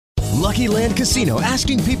Lucky Land Casino,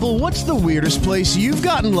 asking people, what's the weirdest place you've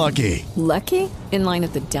gotten lucky? Lucky? In line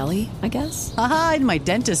at the deli, I guess? Aha, in my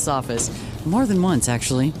dentist's office. More than once,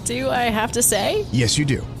 actually. Do I have to say? Yes, you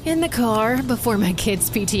do. In the car before my kids'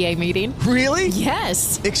 PTA meeting. Really?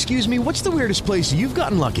 Yes. Excuse me, what's the weirdest place you've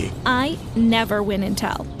gotten lucky? I never win and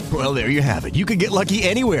tell. Well, there you have it. You can get lucky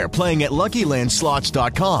anywhere, playing at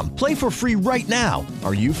LuckyLandSlots.com. Play for free right now.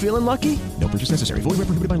 Are you feeling lucky? No purchase necessary. Void where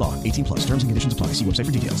prohibited by law. 18 plus. Terms and conditions apply. See website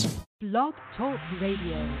for details. Blog Talk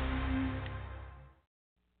Radio.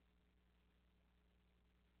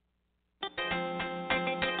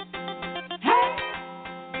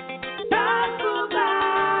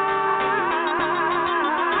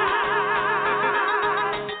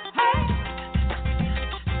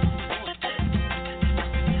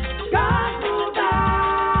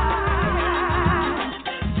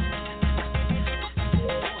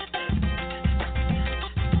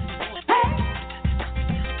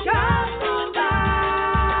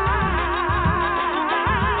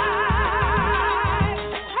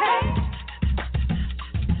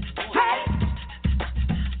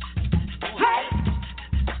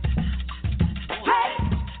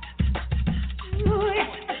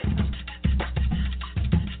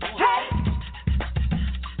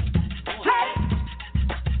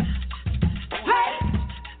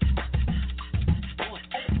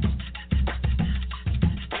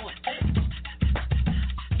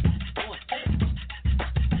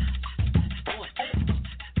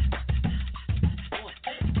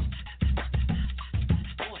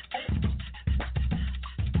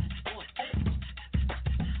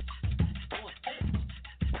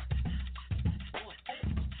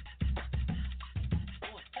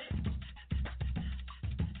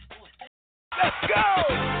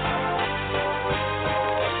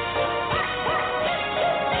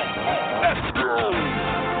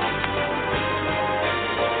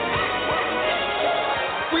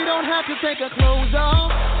 Take her clothes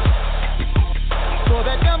off for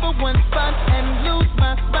that number one spot and lose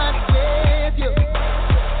my spot with you.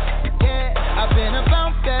 Yeah, I've been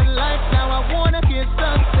about that life, now I wanna get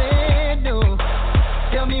something new.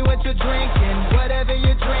 Tell me what you're drinking, whatever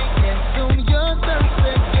you're drinking, soon you're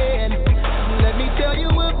thirsty again. Let me tell you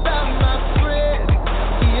about my friend,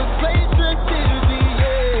 he is places to be,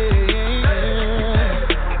 yeah.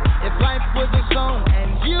 If life was a song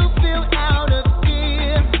and you feel out of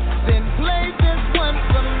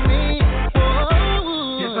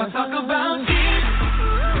talk about you.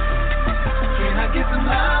 Can I get some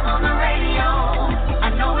love on the radio? I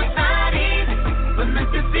know it's not easy, but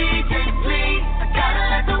Mr. DJ, please, I gotta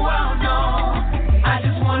let the world know. I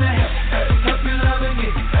just wanna help you loving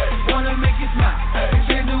it. Wanna make you smile,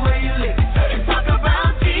 change the way you live. And talk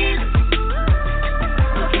about Jesus.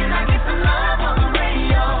 So can I get some love on the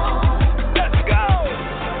radio? Let's go.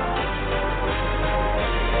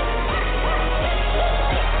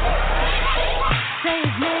 Say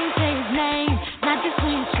his name, not just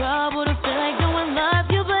when you're in trouble to feel like no one loves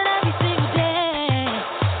you, but every single day.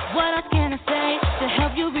 What else can I say to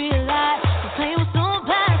help you realize the pain will soon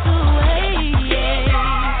pass away? Yeah.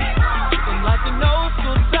 And like an old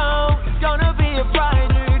school song, it's gonna be a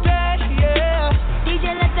brighter day. Yeah. DJ,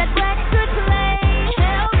 let that record play.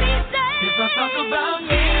 Help me say. If I talk about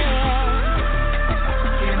you,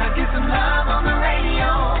 can I get some love on the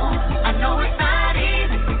radio? I know it's not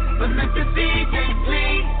easy, but Mr. DJ,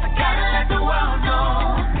 please, I gotta let the world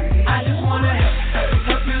know. I just wanna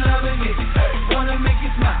help you loving it. Wanna make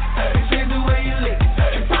you smile, change the way you live.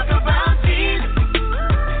 And talk about Jesus.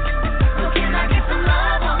 So can I get some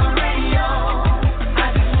love on the radio?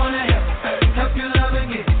 I just wanna help you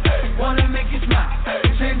loving it. Wanna make you smile,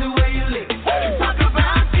 change the way you live. And talk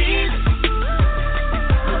about Jesus.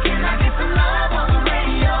 So can I get some love on the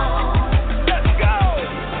radio? Let's go.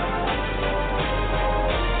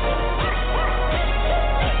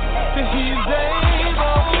 He's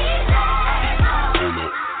able.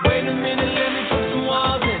 Wait a minute, let me put some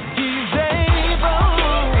walls in. He's able.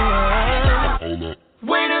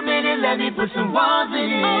 Wait a minute, let me put some walls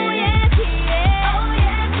in. Oh yes, he is. Oh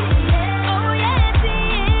yes, he is. Oh yes, he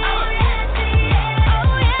is. Oh yes, he is. Oh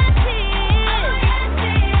yes, he is.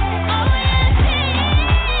 Oh yes, he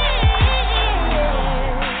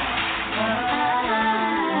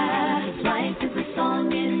is. Life is a song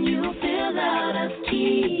and you feel out of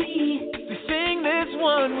key. Sing this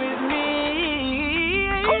one with me.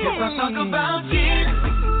 If I talk about Jesus,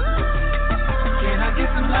 can I get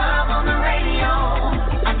some love on the radio?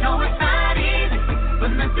 I know it's not easy,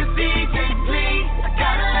 but Mr. DJ, please, I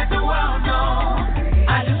gotta let the world know.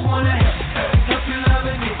 I just wanna help you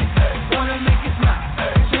loving it. Wanna make you smile,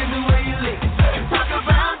 change the way you live. And talk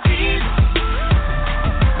about Jesus.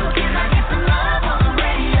 So can I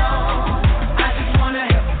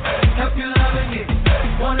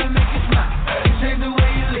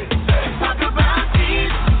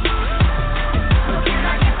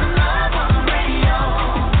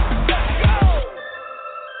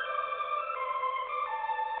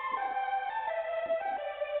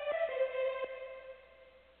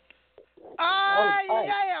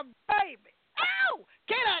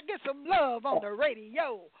on the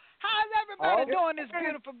radio. How's everybody doing this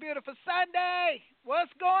beautiful, beautiful Sunday?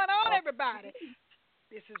 What's going on, everybody?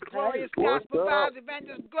 This is Glorious Gospel Vibes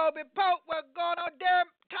Evangelist Global Pope. What's going on, Darren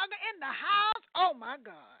Tugger in the house? Oh, my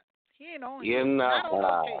God. He ain't on here. In the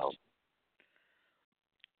house.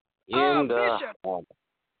 In the house.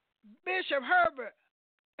 Bishop Herbert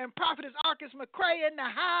and Prophetess Arcus McCray in the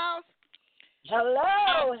house.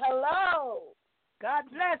 Hello, hello. God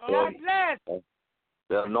bless, God bless.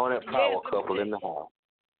 The anointed power couple in the house.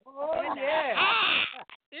 Oh, yeah.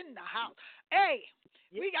 In the house. Hey,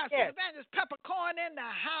 we got some Evangelist Peppercorn in the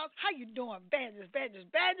house. How you doing, Evangelist?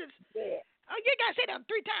 Yeah. Oh, you got to say that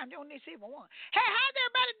 3 times. You don't need to say it once. Hey, how's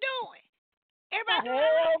everybody doing? Everybody doing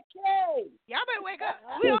all right? Okay. Y'all better wake up.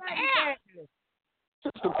 We on the air.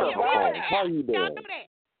 Sister Peppercorn, how you doing? Y'all know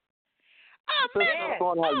that. Oh, Sister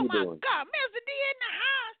Peppercorn, how you doing? Oh, my God. Mr. D in the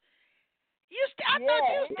house. I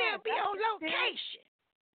thought you still be on location.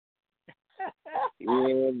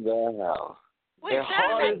 In the house. As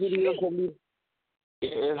hard as it is for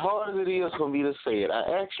me to say it, I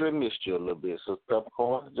actually missed you a little bit, Sister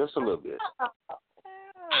Peppercorn, just a little bit.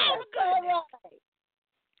 Oh, goodness.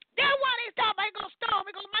 That's why they thought it going to storm.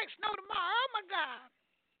 It might snow tomorrow. Oh, my God.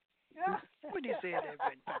 What did you say that,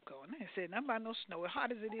 Peppercorn? They said nothing about no snow. As hot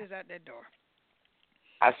as it is out that door.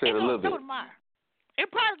 I said a little bit. Tomorrow. It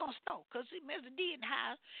probably going to snow because Mr. D in the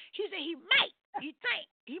house, he said he might. He think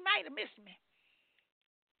he might have missed me.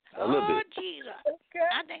 A little bit. Jesus. Okay.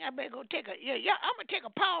 I think I better go take I'm going to take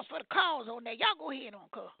a pause for the calls on that. Y'all go ahead on,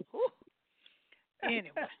 cuz.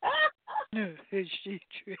 Anyway.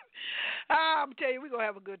 I'm telling you, we're going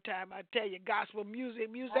to have a good time. I tell you, gospel music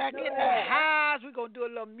in the house. We're going to do a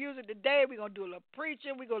little music today. We're going to do a little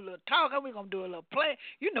preaching. We're going to do a little talking. We're going to do a little playing.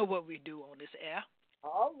 You know what we do on this air.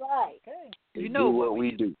 All right. You know what we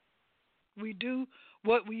do. We do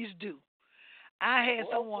what we do. I had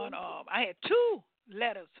someone, I had 2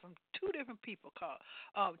 letters from 2 different people called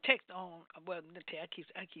text on. Well, I keep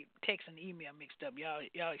texting and email mixed up.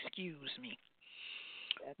 Y'all excuse me.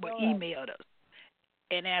 But emailed us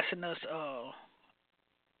and asking us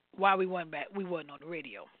why we wasn't on the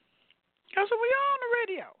radio. I said, we are on the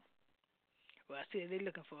radio. Well, I said they're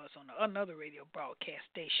looking for us on another radio broadcast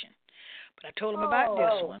station. But I told them about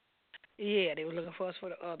this one. Yeah, they were looking for us for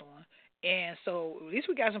the other one. And so at least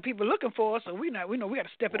we got some people looking for us, so we know we got to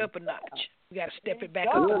step it up a notch. We got to step it back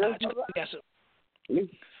up a notch. At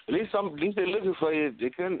least they're looking for you.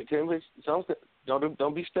 They can't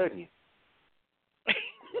don't be studying.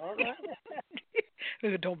 All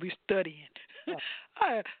right. Don't be studying.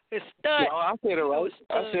 It's study. No, I said it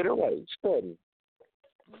right. Study.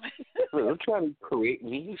 Look, I'm trying to correct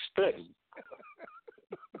me. You study.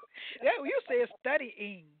 Yeah, you say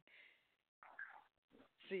studying.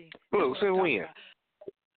 See. Look, say when.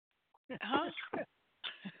 Huh?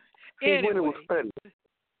 Anyway. When it was study.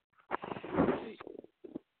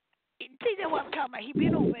 See, that's what I'm talking about. He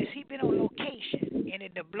been on location, and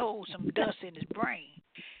it blows some dust in his brain.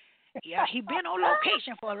 Yeah, he been on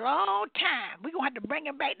location for a long time. We're going to have to bring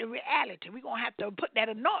him back to reality. We're going to have to put that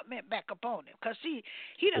anointment back upon him because, see,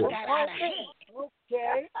 he done got out of hand.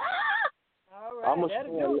 Okay. All right.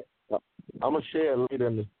 I'm gonna share later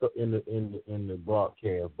in the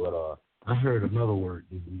broadcast, but I heard another word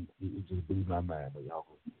that it just blew my mind. But y'all.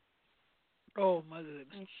 Oh my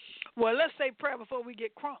goodness. Well, let's say prayer before we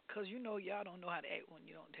get crunk, because you know y'all don't know how to act when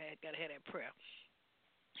you don't gotta have that prayer.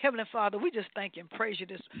 Heavenly Father, we just thank you and praise you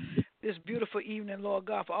this beautiful evening, Lord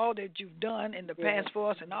God, for all that you've done in the past for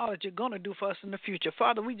us and all that you're going to do for us in the future.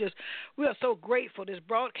 Father, we are so grateful. This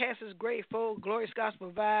broadcast is grateful, Glorious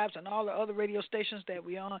Gospel Vibes, and all the other radio stations that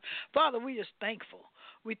we're on. Father, we just thankful.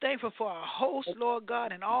 We're thankful for our host, Lord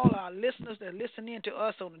God, and all our listeners that listen in to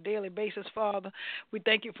us on a daily basis, Father. We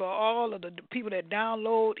thank you for all of the people that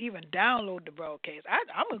download the broadcast.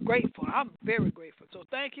 I'm grateful. I'm very grateful. So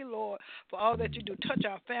thank you, Lord, for all that you do. Touch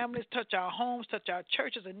our families, touch our homes, touch our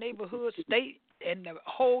churches and neighborhoods, state, and the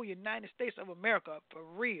whole United States of America, for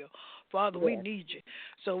real. Father, we need you.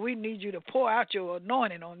 So we need you to pour out your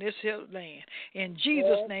anointing on this hill land. In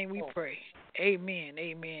Jesus' name we pray. Amen,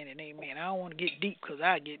 amen, and amen. I don't want to get deep because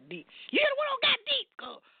I get deep. You know what don't got deep,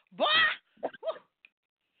 boy.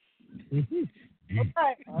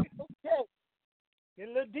 Okay. Get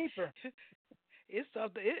a little deeper. It's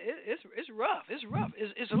something. It's rough. It's rough.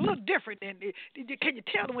 It's a little different than. Can you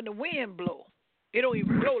tell when the wind blow? It don't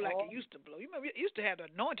even blow like it used to blow. You remember it used to have the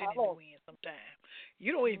anointing in the wind sometimes.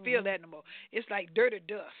 You don't even feel that no more. It's like dirt or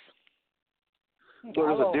dust. So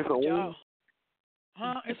it's a different wind.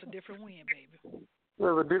 Huh? It's a different wind, baby.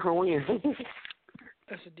 There's a different wind.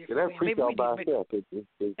 That's a Yeah, different that wind. preach Maybe we all need by to make. itself.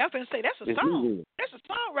 I'm finna say that's a it's song. easy. That's a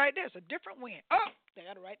song right there. It's a different wind. Oh, they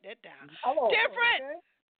gotta write that down. Oh, Different. okay.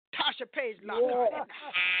 Tasha Page Yeah. Lockhart.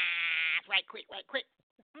 Right quick.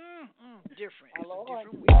 Different. It's Hello. a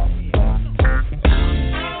different wind.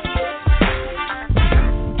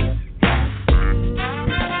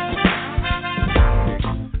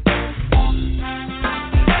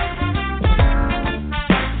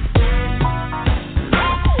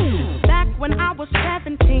 When I was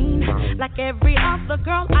 17, like every other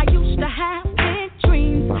girl, I used to have big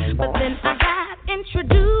dreams. But then I got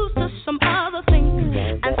introduced to some other things,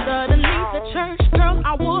 and suddenly the church girl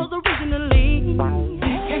I was originally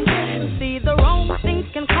became. See, the wrong things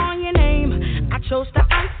can call your name. I chose to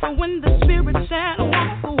answer when the Spirit said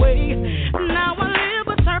walk away. Now I live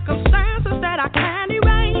with circumstances that I can't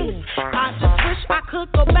erase. I just wish I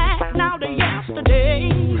could go back now to yesterday.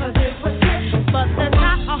 'Cause it was good, but there's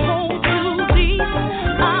not a hole too deep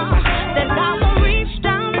that God will reach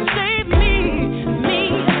down and save me.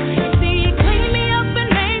 See, He cleaned me up and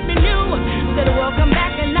made me new. Said welcome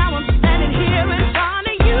back, and now I'm standing here in front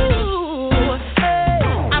of you. Hey,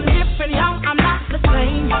 I'm different, y'all. I'm not the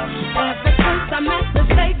same. Ever since I met the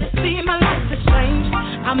Savior, see my life has changed.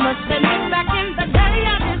 I must admit, back in the day,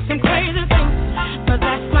 I did some crazy things. 'Cause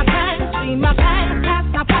that's my past. See, my past has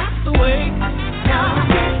now passed away. Now,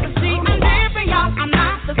 see, I'm different, y'all. I'm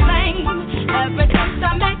not the same. Ever since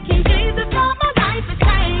I met King Jesus, all my life has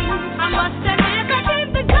changed. I must admit, back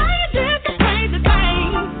in the day, I did some crazy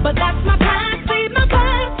things. But that's my past. See, my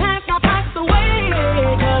past has now passed away.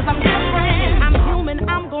 'Cause I'm different. I'm human.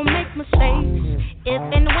 I'm gonna make mistakes. If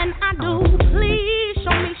and when I do, please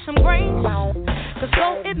show me some grace. 'Cause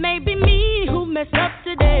so it may be me who messed up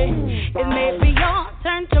today. It may be your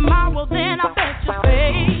turn tomorrow, then I bet you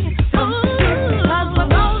stay. 'Cause what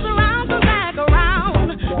goes around comes back around.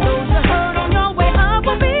 Those you hurt on your way up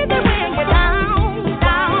will be there when you're down.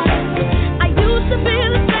 I used to be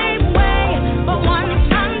the same way, but one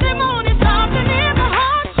Sunday morning something in my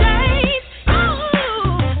heart changed.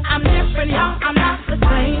 I'm different, y'all. I'm not the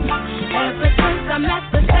same. Ever since I met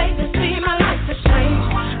the Savior, see my life has changed.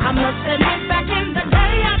 I must admit, back in the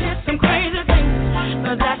day, I did some crazy things.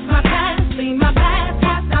 'Cause that's my past. See, my past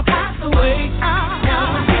has now passed away.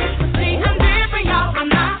 See, I'm different, y'all. I'm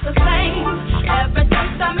not the same. Ever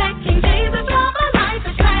since I met King Jesus, all my life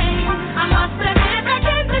has changed. I must admit, back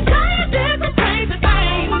in the day, I did some crazy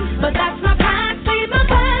things. But that's my past. See, my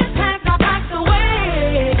past has now passed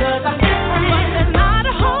away. 'Cause I'm different. But there's not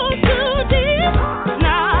a hole too deep.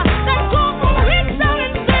 Nah, that God will reach down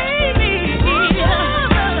and save me.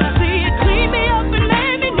 See, He cleaned me up and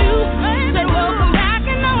made me new. Said welcome back,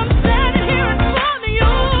 and now I'm standing here in front of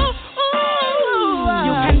you.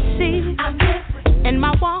 You can see I'm different in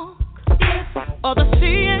my walk, others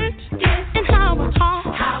see it in how I talk.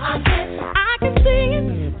 I can see it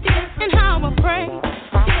in how I pray.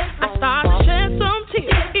 I start to shed some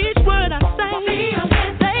tears each word I say.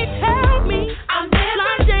 They tell me I'm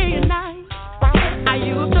like day and night. I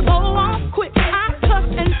used to go off quick, I cuss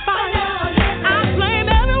and fight. I blame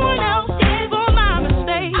everyone else for my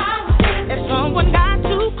mistakes. If someone got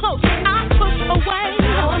too close, I push away.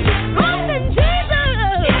 But then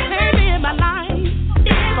Jesus came in my life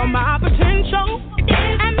from my potential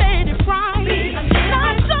and made it right.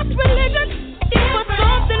 Not just religion, but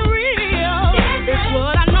something real. It's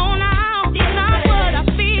what I know now, not what I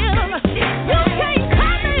feel. You can't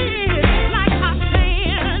cut me like I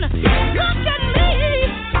sin. Look at me,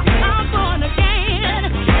 I'm born again.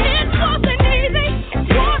 It wasn't easy,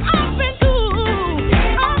 what I've been through.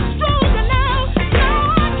 I'm stronger now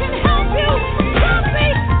I can help you. Trust me,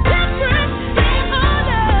 different than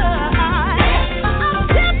others. I'm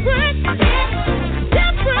different.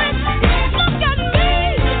 Look at me.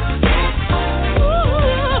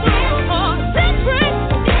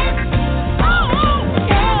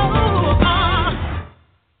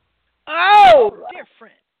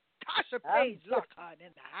 Different. Tasha Page Lockhart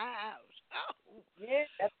in the house. Oh. Yeah,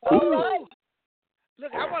 that's all right.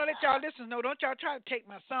 Look, I want to let y'all listeners know, don't y'all try to take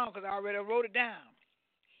my song because I already wrote it down.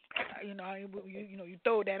 You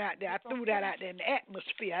throw that out there. I threw that out there in the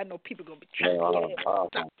atmosphere. I know people going to be trying to get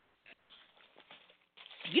it.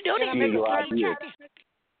 You know they make a sermon.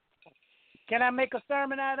 Can I make a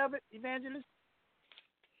sermon out of it, Evangelist?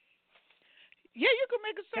 Yeah, you can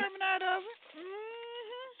make a sermon out of it.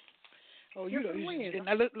 Mm-hmm. Oh, you know,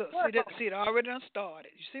 now look, see, it already done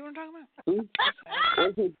started. You see what I'm talking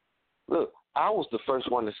about? Look, I was the first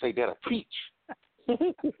one to say that I preach.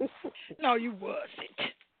 No, you wasn't.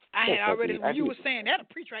 I had already, when you were saying that, a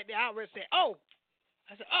preach right there, I already said, oh.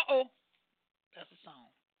 I said, uh-oh. That's a song.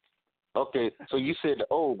 Okay, so you said the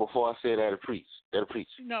O before I said that'll preach. That'll preach.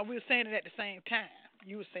 No, we were saying it at the same time.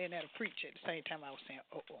 You were saying that'll preach at the same time I was saying,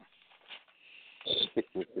 oh. You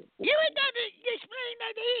ain't got to explain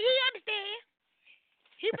that. He understand.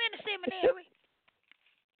 He been to seminary.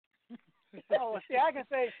 Oh, see, I can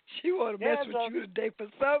say she want to mess with you today for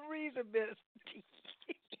some reason, Miss.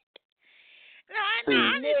 No, I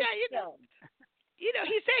know. You know,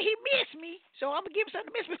 he said he missed me, so I'm gonna give him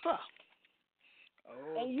something to miss me for.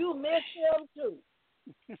 Oh, and you miss him too.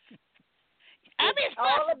 I miss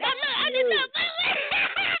all about I just love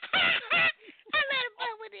I let him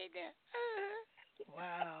put with it there.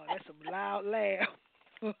 Wow, that's a loud laugh.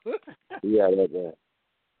 Yeah, that.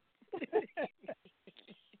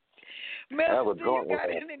 Mel, do you got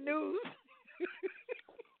any news?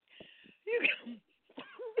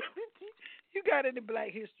 You got any Black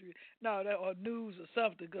history? No, that or news or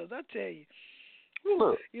something? Because I tell you,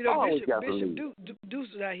 look, you know, Bishop Deuce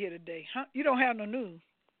is out here today. Huh? You don't have no news.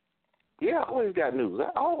 Yeah, I always got news.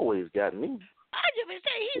 I always got news. I just been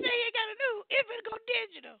saying he said he ain't got no news. It's gonna go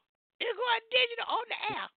digital. It's going digital on the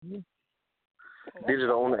app.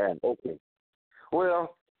 Digital on the app. Okay.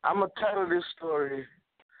 Well, I'm gonna title this story.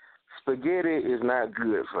 Spaghetti is not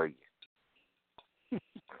good for you.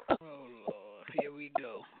 Oh Lord, here we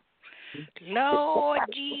go. Lord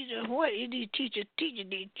Jesus, what is these teachers teaching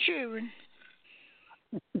these children?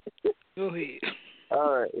 Go ahead.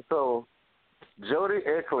 All right, so Jody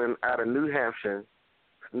Eklund out of New Hampshire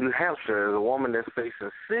is a woman that's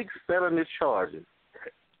facing 6 felony charges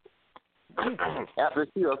after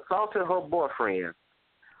she assaulted her boyfriend,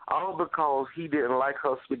 all because he didn't like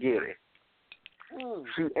her spaghetti.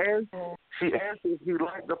 She asked if he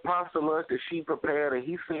liked the pasta lunch that she prepared, and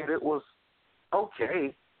he said it was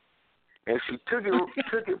okay. And she took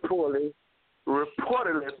it poorly,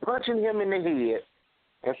 reportedly punching him in the head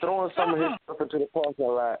and throwing some of his stuff into the parking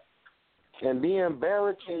lot, and then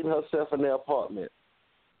barricading herself in their apartment.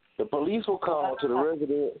 The police were called to the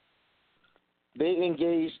residence. They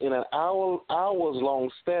engaged in an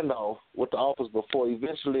hours-long standoff with the officers before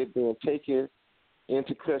eventually being taken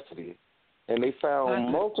into custody. And they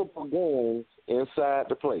found multiple guns inside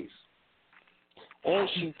the place. And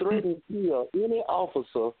she threatened to kill any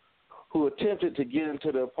officer who attempted to get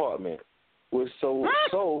into the apartment. So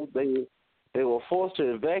they were forced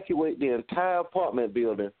to evacuate the entire apartment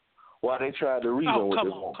building while they tried to reason with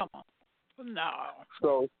this woman. Come on. No.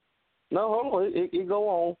 So, no, hold on. It go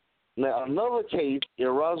on. Now, another case in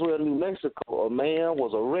Roswell, New Mexico, a man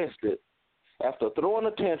was arrested after throwing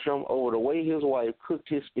a tantrum over the way his wife cooked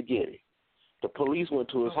his spaghetti. The police went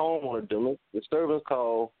to his home on a disturbance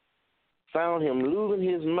call, found him losing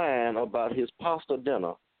his mind about his pasta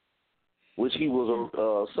dinner, which he was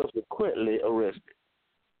subsequently arrested.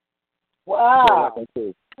 Wow. So, like I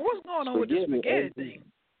said, what's going on with the spaghetti thing?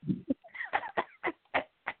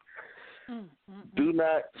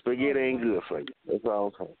 Spaghetti ain't good for you. That's all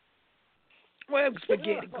I'm saying. Well,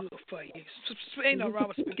 spaghetti good for you. Ain't nothing wrong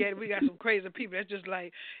with spaghetti. We got some crazy people. That's just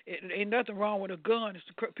like, ain't nothing wrong with a gun. It's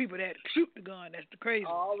the people that shoot the gun. That's the crazy.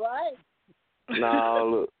 All right. No,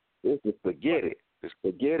 look, it's the spaghetti. The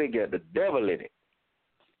spaghetti got the devil in it.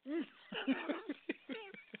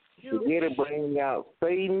 Spaghetti bring out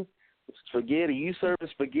Satan. Spaghetti, you serve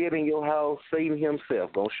spaghetti in your house, Satan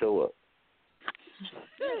himself gonna show up.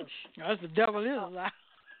 That's the devil is a lie.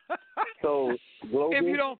 So, if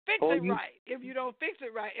you don't fix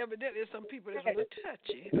it right, evidently there's some people that's a little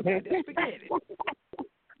touchy about their spaghetti.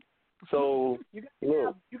 So, you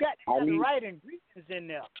got to have the right ingredients in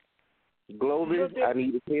there. Glovis, I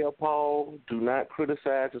need to tell Paul, do not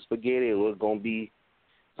criticize the spaghetti. It was gonna be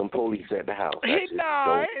some police at the house. Ain't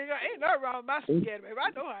nothing wrong with my spaghetti, baby. I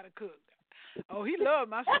know how to cook. Oh, he loves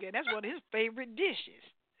my spaghetti. That's one of his favorite dishes.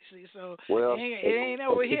 See, so it ain't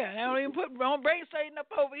over here. I don't bring Satan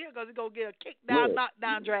up over here because he's going to get a kick down, knock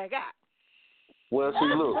down, drag out. Well,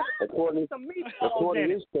 see, look, according to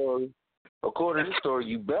this story,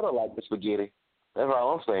 you better like the spaghetti. That's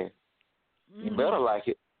all I'm saying. You better like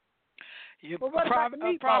it.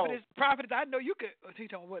 Prophet, I know you could. He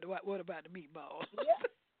told me, what about the meatballs? Yeah.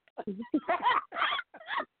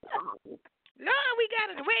 Lord, we got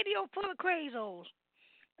a radio full of crazos.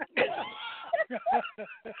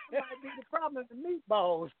 Might be the problem, the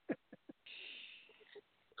meatballs.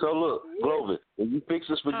 So look, Glover, when you fix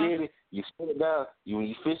the spaghetti, you set it down. When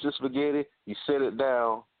you fix the spaghetti, you set it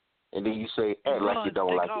down, and then you say, act like you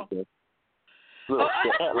don't like it. Look,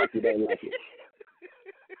 act like you don't like it.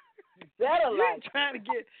 You're trying to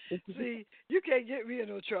get. See, you can't get me in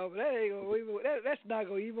no trouble. That ain't gonna even. That's not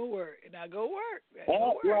gonna even work. It's not gonna work.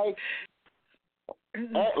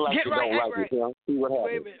 Act like Get you right, don't act like right. it, Tim. See what Wait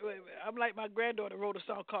a happens. minute. I'm like my granddaughter wrote a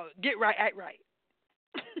song called "Get Right, Act Right."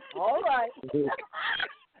 All right.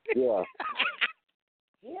 Yeah.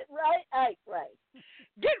 Get right, act right.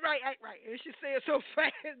 Get right, act right. And she said so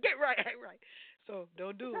fast. Get right, act right. So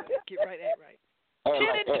don't do it. Get right, act right.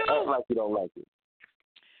 10-2. Act like you don't like it.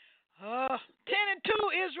 10-2.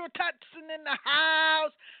 Israel Tutson in the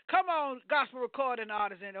house. Come on, gospel recording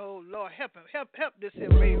artists, and oh Lord, help him, help this here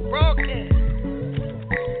radio broadcast.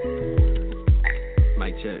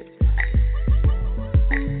 Mic check.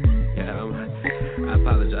 Yeah, I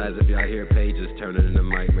apologize if y'all hear pages turning in the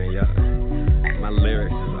mic, man. Y'all, my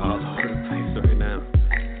lyrics is all over the place right now.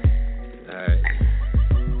 All right,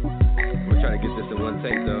 I'm gonna try to get this in one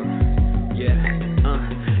take though.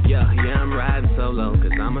 Yeah, I'm riding solo,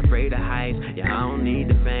 cause I'm afraid of heights. Yeah, I don't need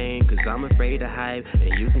the fame, cause I'm afraid of hype.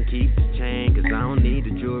 And you can keep the chain, cause I don't need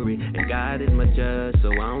the jewelry. And God is my judge,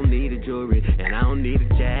 so I don't need the jewelry. And I don't need a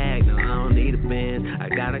jag, no, I don't need a Benz. I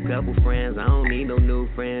got a couple friends, I don't need no new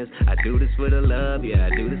friends. I do this for the love, yeah,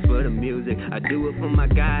 I do this for the music. I do it for my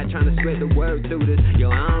God, trying to spread the word through this.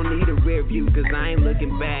 Yo, I don't need a rear view, cause I ain't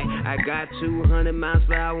looking back. I got 200 miles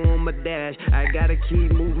per hour on my dash. I gotta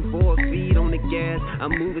keep moving 4 feet on the gas.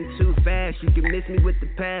 I'm moving too fast, you can miss me with the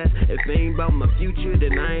past. If it ain't about my future,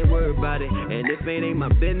 then I ain't worried about it. And if it ain't my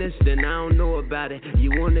business, then I don't know about it.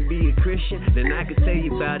 You wanna be a Christian, then I can tell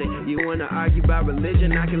you about it. You wanna argue about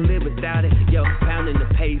religion, I can live without it. Yo, pounding the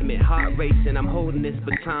pavement, heart racing, I'm holding this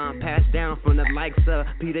baton, passed down from the likes of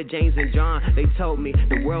Peter, James, and John. They told me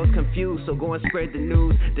the world's confused, so go and spread the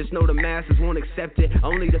news. Just know the masses won't accept it,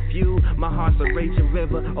 only the few. My heart's a raging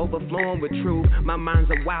river, overflowing with truth. My mind's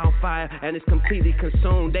a wildfire, and it's completely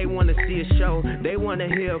consumed. They wanna see a show, they wanna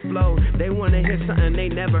hear a flow. They wanna hear something they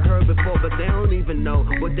never heard before, but they don't even know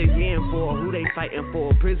what they're here for, who they fighting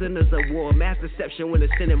for. Prisoners of war, mass deception when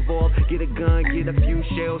there's sin involved. Get a gun, get a few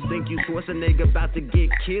shells, think you Schwarzenegger about to get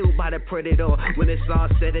killed by the predator. When it's all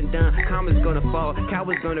said and done, karma's gonna fall,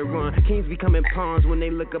 cowards gonna run. Kings becoming pawns when they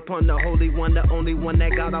look upon the Holy One, the only one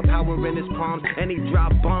that got all power in his palms. And he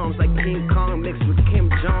drop bombs like King Kong mixed with Kim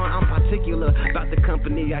Jong. I'm particular about the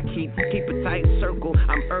company I keep a tight circle.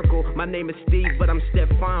 I'm Urkel, my name is Steve, but I'm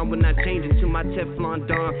Stefan when I change into my Teflon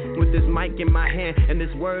Don. With this mic in my hand and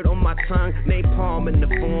this word on my tongue, napalm in the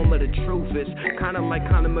form of the truth. It's kinda like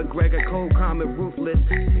Conor McGregor, cold, calm, and ruthless.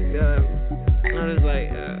 I was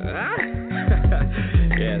like,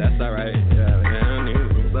 yeah, that's alright. Yeah,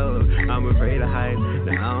 I'm afraid of hype,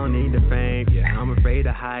 now I don't need the fame. Yeah, I'm afraid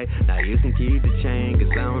of hype, now you can keep the chain,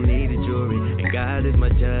 cause I don't need the jewelry. And God is my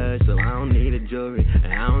judge, so I don't need a jewelry.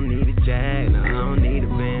 And I don't need a jag, no, I don't need a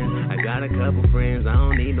Benz. I got a couple friends, I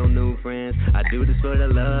don't need no new friends. I do this for the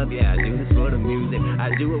love, yeah, I do this for the music.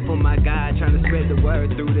 I do it for my God, trying to spread the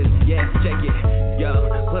word through this. Yeah, check it, yo,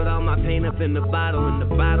 put all my pain up in the bottle,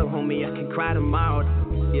 homie, I can cry tomorrow.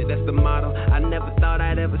 Yeah, that's the motto. I never thought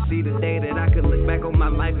I'd ever see the day that I could look back on my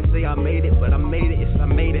life and say I made it, but I made it, yes I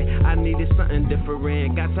made it. I needed something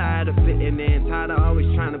different, got tired of fitting in, tired of always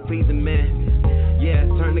trying to please a man. Yeah,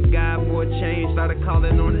 turned to God for a change, started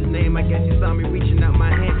calling on his name. I guess you saw me reaching out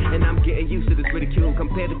my hand, and I'm getting used to this ridicule.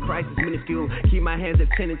 Compared to Christ, it's minuscule. Keep my hands at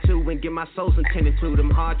 10 and 2 and get my soul some 10 and 2.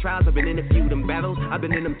 Them hard trials, I've been in a few. Them battles, I've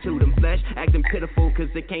been in them too. Them flesh, acting pitiful, cause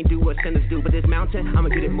it can't do what sinners do. But this mountain, I'ma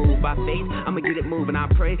get it moved by faith. I'ma get it moving, I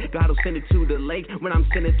pray. God will send it to the lake. When I'm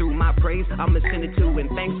sending through my praise, I'ma send it to. And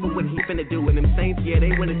thanks for what he finna do. And them saints, yeah,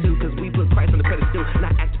 they winning too, cause we put Christ on the pedestal.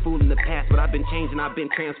 Not act a fool in the past, but I've been changed and I've been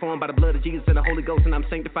transformed by the blood of Jesus and the Holy Ghost. And I'm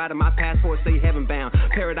sanctified in my passport, say heaven bound.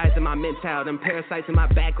 Paradise in my mental, them parasites in my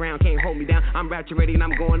background can't hold me down. I'm rapture ready and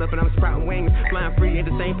I'm going up and I'm sprouting wings. Flying free, ain't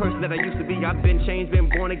the same person that I used to be. I've been changed, been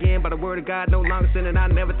born again by the word of God. No longer sinning. I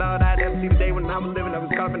never thought I'd ever see the day when I was living. I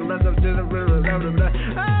was coughing the less of just a river.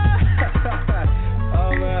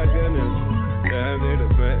 Oh my goodness. I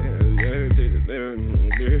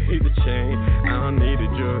need the chain. I don't need a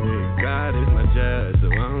jewelry. God is my judge, so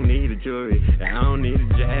I don't need a jewelry. I don't need a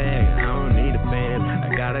jag. I don't need a band.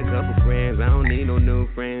 I got a couple friends. I don't need no new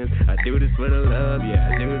friends. I do this for the love,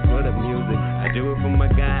 yeah. I do this for the music. I do it for my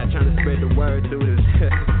God, trying to spread the word through this.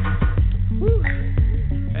 Woo.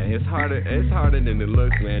 Hey, it's harder than it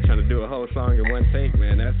looks, man. Trying to do a whole song in one take,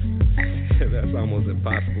 man. That's almost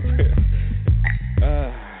impossible.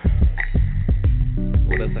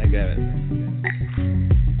 What else I got?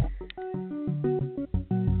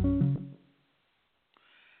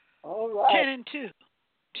 All right.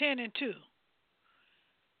 10 and 2.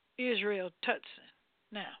 Israel Tutson.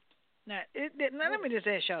 Now, let me just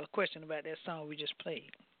ask y'all a question about that song we just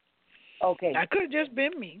played. Okay. Now, it could have just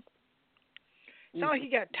been me. Sound like he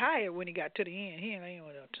got tired when he got to the end. He ain't able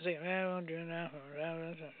to say. Yeah,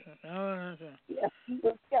 he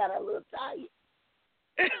was kind of a little tired.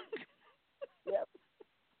 Yep.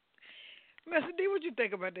 Mr. D, what you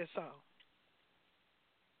think about this song?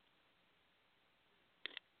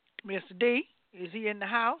 Mr. D, is he in the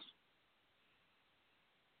house?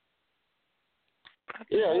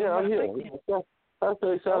 Yeah, I'm here. I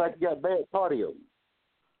say it sound like you got bad cardio.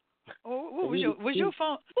 Oh, what was your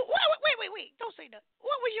phone? Wait! Don't say that.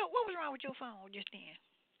 What was wrong with your phone just then?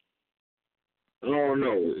 Oh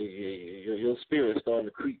no, your spirit's starting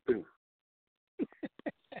to creep through. See,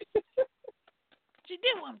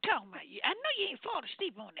 that's what I'm talking about. I know you ain't fall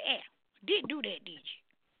asleep on the air. Didn't do that, did you?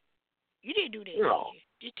 You didn't do that, no.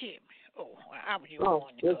 Did you? Just tell me. Oh, I was your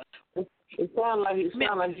one. It sounds like you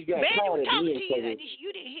got caught at the end.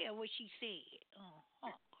 You didn't hear what she said.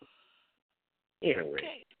 Anyway,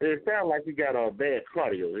 okay. It sounds like you got a bad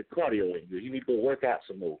cardio. It's cardio in you. You need to work out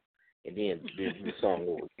some more, and then do the song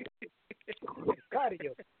over.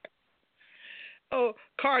 Cardio. Oh,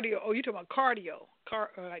 cardio. Oh, you talking about cardio?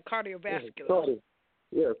 Like cardiovascular.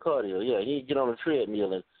 Cardio. Yeah, you need to get on the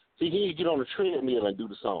treadmill and see. You need to get on the treadmill and do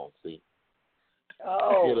the song. See.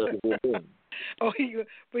 Oh. But he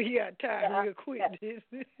got tired. He quit.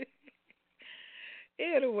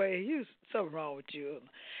 Anyway, something wrong with you.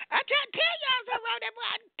 I try to tell y'all something wrong with that, but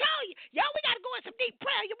I told you. Y'all, we got to go in some deep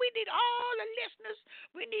prayer. We need all the listeners.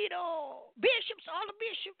 We need all the bishops.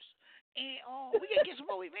 And we got to get some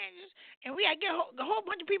more evangelists. And we got to get a whole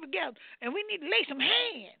bunch of people together. And we need to lay some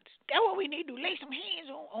hands. That's what we need to do. Lay some hands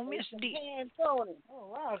on Mr. D. Hands on him.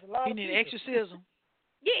 Oh, wow. That's a lot He need exorcism.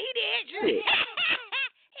 Yeah, he did exorcism.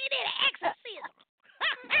 He did an exorcism.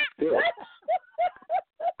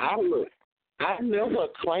 I never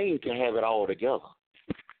claimed to have it all together.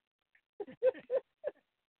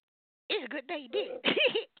 It's a good thing you did.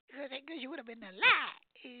 Because you would have been a lie.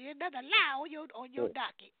 Another lie on your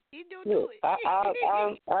docket. You don't do it.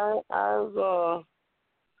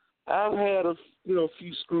 I've had a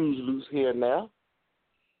few screws loose here and now.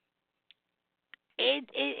 And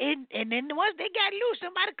then once they got loose,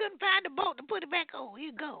 somebody couldn't find the bolt to put it back on.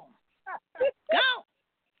 You go. Go.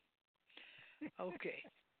 Okay.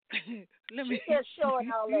 She's just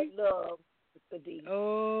showing all that love, Mr. D.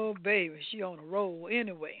 Oh, baby, she on a roll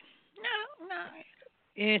anyway. No.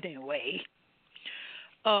 Anyway,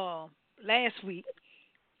 last week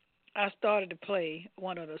I started to play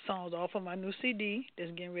one of the songs off of my new CD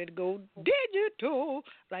that's getting ready to go digital,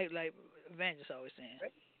 like Evangelist always saying.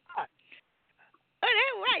 Oh,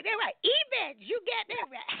 that's right. Evangel, you got that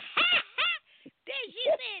right. That she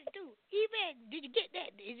said too. Evangel, did you get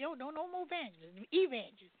that? No more Evangelist.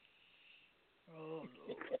 Evangel. Oh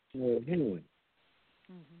Lord.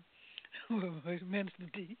 Minister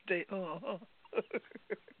D. They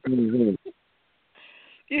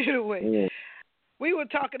Anyway, we were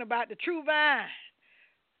talking about the true vine.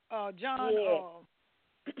 John,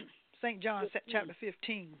 St. John chapter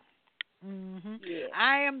 15. Yeah.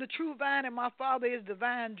 I am the true vine, and my Father is the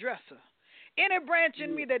vine dresser. Any branch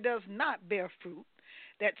in me that does not bear fruit,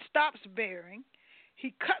 that stops bearing,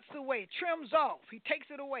 he cuts away, trims off, he takes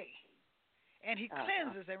it away. And he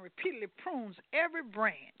cleanses and repeatedly prunes every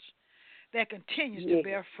branch that continues to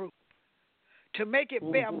bear fruit, to make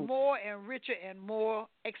it bear more and richer and more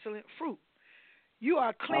excellent fruit. You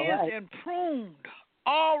are cleansed and pruned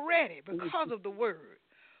already because of the word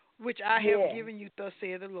which I have given you, thus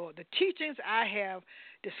saith the Lord. The teachings I have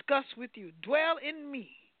discussed with you, dwell in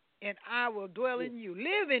me, and I will dwell in you.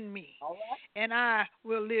 Live in me, and I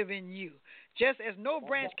will live in you. Just as no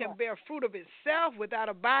branch can bear fruit of itself without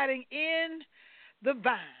abiding in the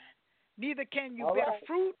vine, neither can you bear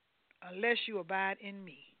fruit unless you abide in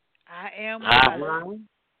me. I am the vine.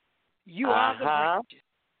 You are the branches.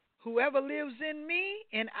 Whoever lives in me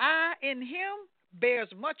and I in him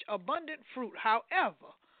bears much abundant fruit.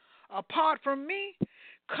 However, apart from me,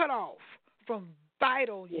 cut off from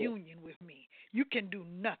vital union with me, you can do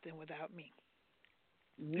nothing without me.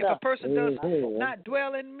 If a person does not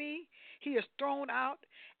dwell in me, he is thrown out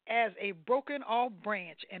as a broken off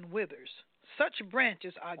branch and withers. Such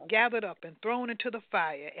branches are gathered up and thrown into the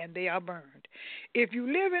fire, and they are burned. If you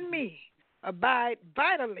live in me, abide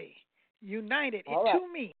vitally, united to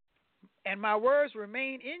me, and my words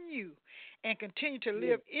remain in you, and continue to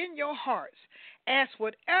live in your hearts, ask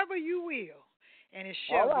whatever you will, and it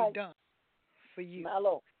shall be done for you.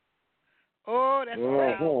 Oh, that's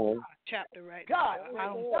a chapter right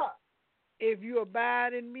there. If you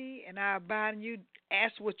abide in me and I abide in you,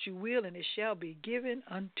 ask what you will, and it shall be given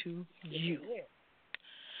unto you.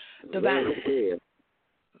 Divine.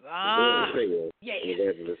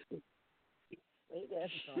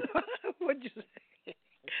 What'd you say?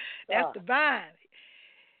 That's the vine.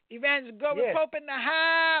 Evangelist Glory Pope in the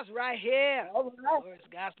house right here. All right. Where's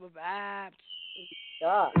Gospel Vibes?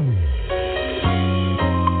 God.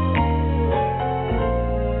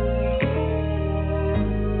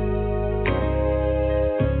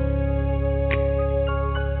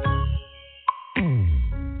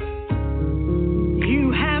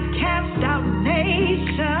 You have cast out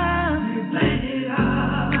nations. You planted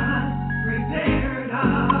us, prepared us,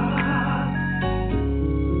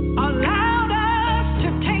 allowed us to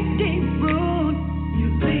take deep root. You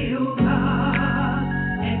filled us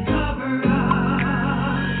and covered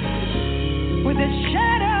us with the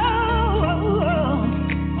shadow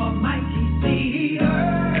of mighty cedar.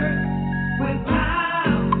 With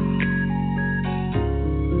power,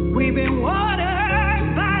 we've been watered.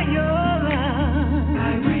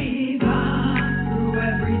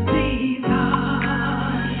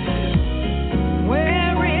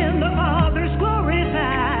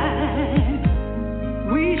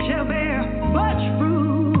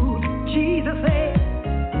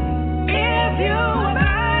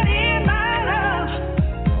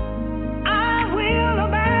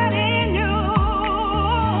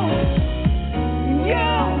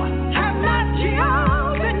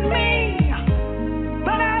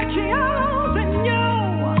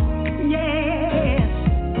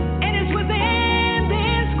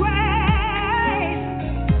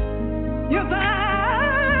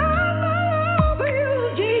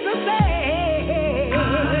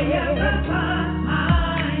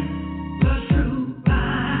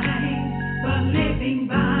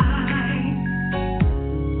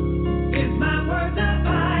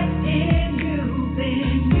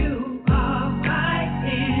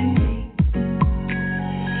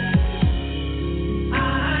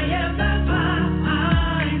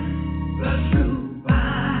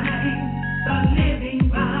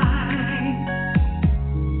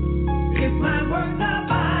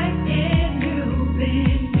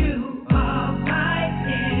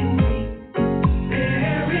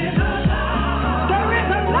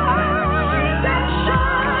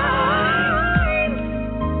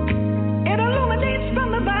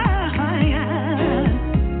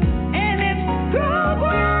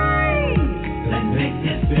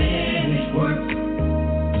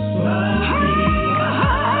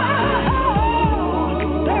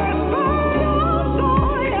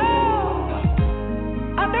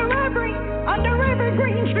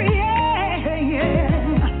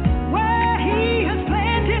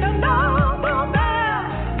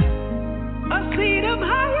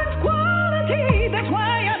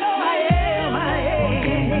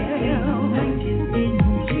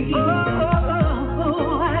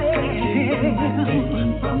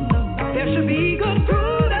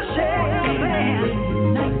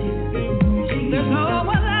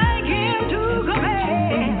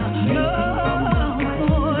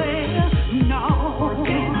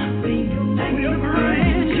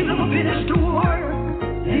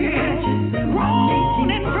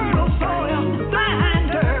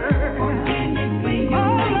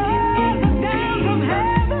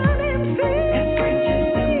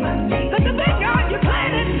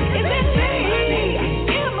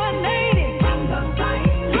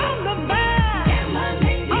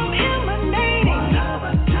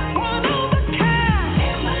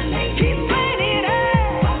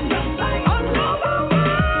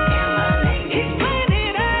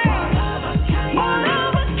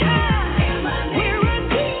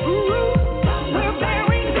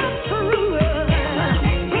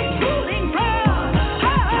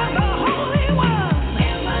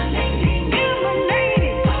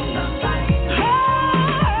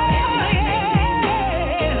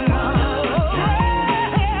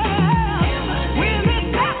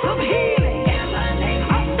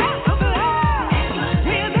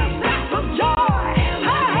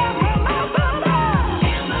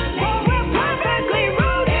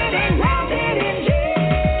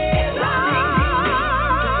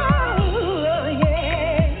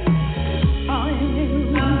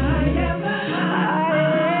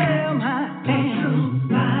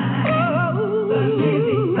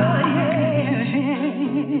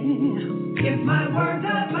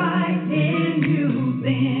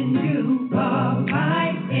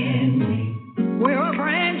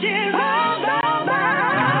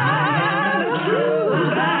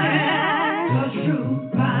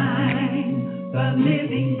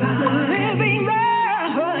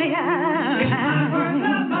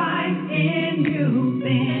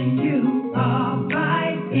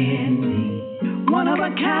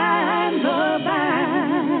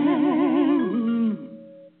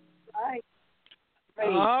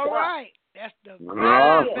 That's the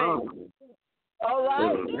Oh, best thing. All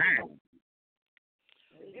right.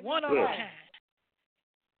 One of a kind.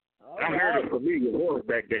 I heard a familiar voice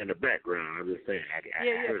back there in the background. I'm just saying. I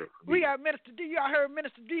heard We got Minister D. Y'all heard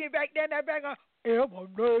Minister D back there in that background.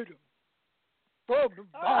 Emanating from the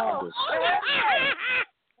bottom.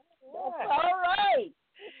 All right.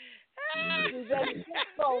 You better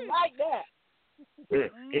go like that. Yeah.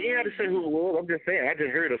 He ain't had to say who it was. I'm just saying. I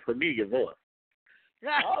just heard a familiar voice.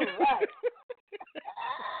 All right.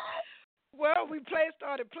 Well, we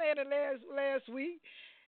started playing it last week,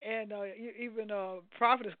 and even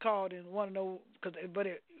Prophetess called and wanted to know but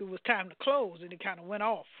it was time to close, and it kind of went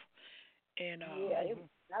off. And yeah, it was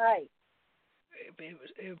nice.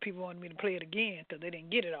 People wanted me to play it again because they didn't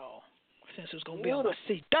get it all since it was going to be on the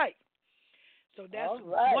CD. So that's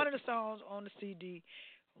one of the songs on the CD.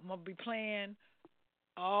 I'm going to be playing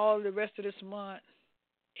all the rest of this month,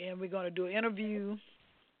 and we're going to do an interview.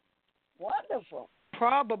 Wonderful.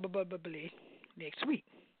 Probably next week.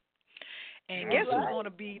 And guess who's going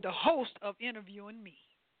to be the host of interviewing me?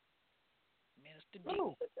 Minister D.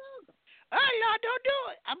 Oh, Lord, don't do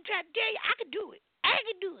it. I'm trying to tell you, I can do it. I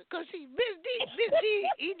can do it because, see, Miss D,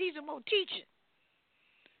 he needs some more teaching.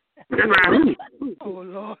 Oh,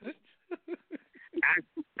 Lord.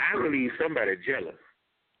 I believe somebody jealous.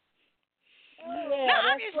 Yeah, no,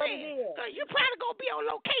 I'm that's just what saying, it is. because you're probably going to be on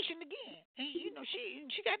location again. And, you know, she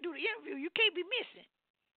got to do the interview. You can't be missing.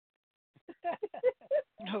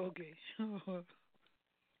 Okay.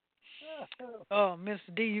 Oh,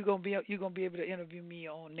 Mr. D, you're gonna be able to interview me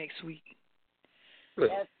on next week.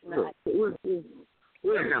 That's nice. We're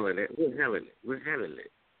handling it. We're handling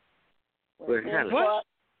it. What?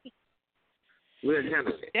 We're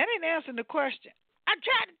handling it. That ain't answering the question. I'm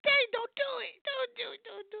trying to tell you, don't do it. Don't do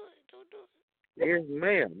it. Yes,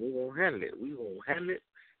 ma'am. We're gonna handle it.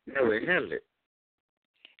 Yeah, we'll handle it.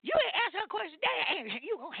 You ain't answer the question.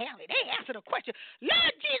 You gonna handle it. They ain't answer the question.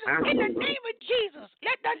 Lord Jesus, in the name of Jesus,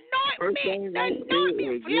 let the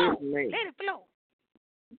anointment flow. Let it flow.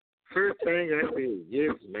 First thing I say is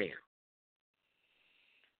yes, ma'am.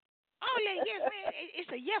 Oh, yes, man. It's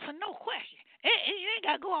a yes or no question. You ain't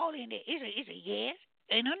got to go all in there. It's a yes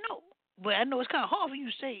and a no. But I know it's kind of hard for you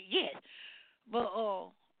to say yes. But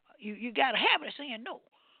you got a habit of saying no.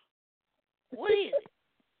 What is it?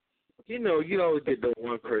 You know, you always get the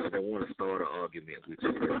one person that want to start an argument with you.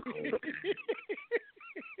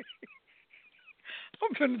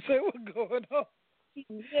 I'm finna say what's going on.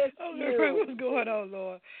 Yes, what's going on,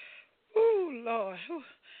 Lord? Oh, Lord.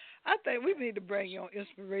 I think we need to bring you on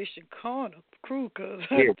Inspiration Corner crew, because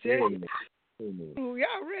I tell you,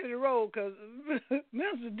 y'all ready to roll, because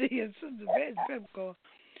Mr. D and Sister Vanjie Peppercorn.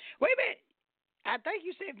 Wait a minute. I think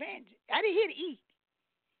you said Vanjie. I didn't hear the E.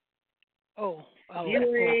 You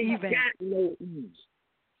ain't got no E's.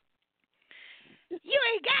 You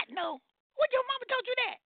ain't got no. What your mama told you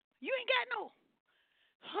that? You ain't got no.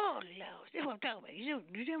 Oh, Lord. That's what I'm talking about. You know what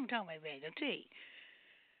I'm talking about, Vanjie. I'll tell you.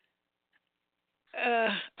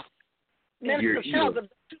 Minister Shelton,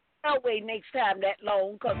 don't wait next time that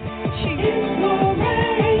long, because she...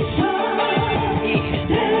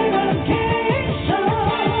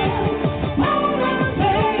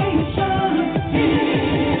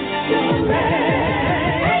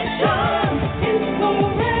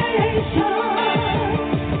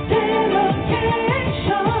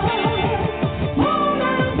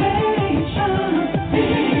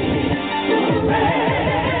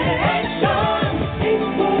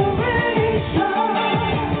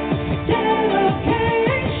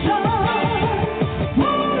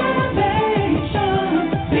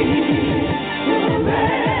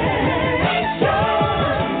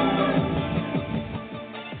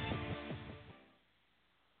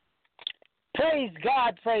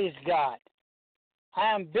 Praise God.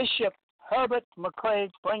 I am Bishop Herbert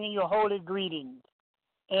McCraig, bringing you holy greetings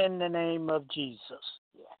in the name of Jesus.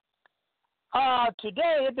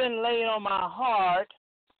 Today it's been laid on my heart.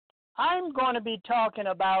 I'm going to be talking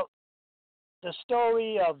about the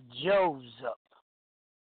story of Joseph.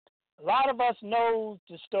 A lot of us know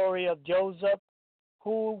the story of Joseph,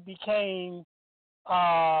 who became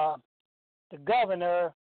the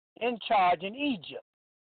governor in charge in Egypt.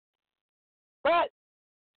 But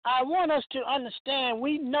I want us to understand,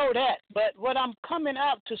 we know that, but what I'm coming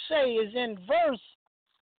out to say is in verse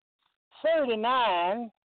 39,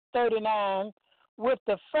 with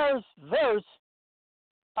the first verse,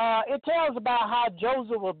 it tells about how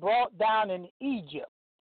Joseph was brought down in Egypt,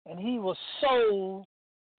 and he was sold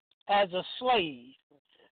as a slave.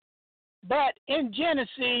 But in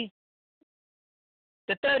Genesis,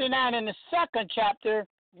 the 39 in the second chapter,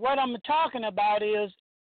 what I'm talking about is,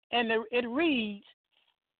 and it reads,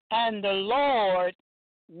 and the Lord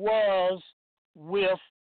was with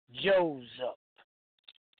Joseph.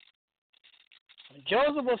 When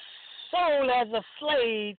Joseph was sold as a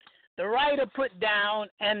slave, the writer put down,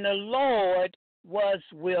 and the Lord was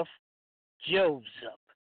with Joseph.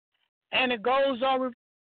 And it goes on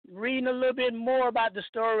reading a little bit more about the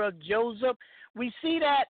story of Joseph. We see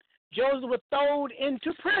that Joseph was thrown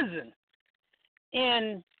into prison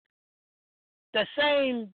in the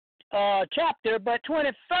same chapter, but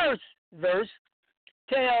 21st verse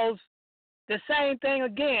tells the same thing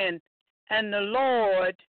again, and the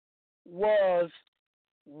Lord was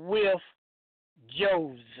with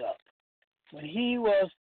Joseph when he was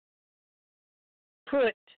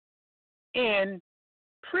put in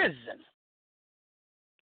prison.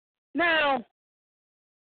 Now,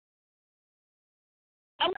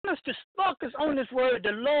 I want us to focus on this word,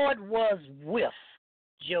 the Lord was with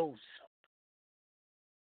Joseph.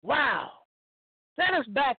 Wow. Let us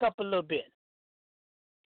back up a little bit.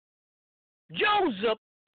 Joseph,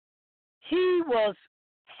 he was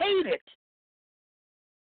hated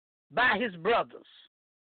by his brothers.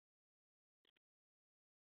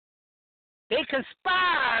 They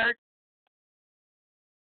conspired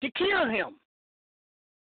to kill him.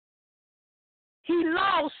 He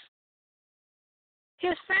lost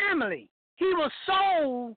his family. He was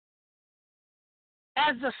sold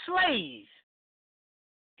as a slave.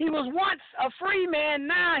 He was once a free man,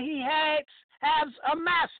 now he has a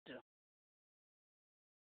master.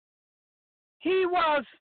 He was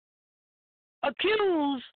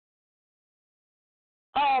accused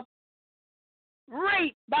of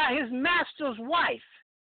rape by his master's wife.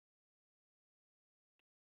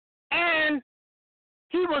 And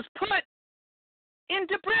he was put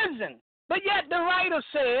into prison. But yet the writer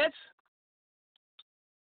says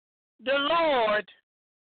the Lord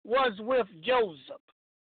was with Joseph.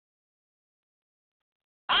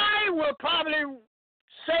 I will probably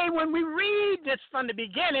say when we read this from the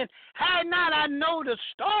beginning, had not I know the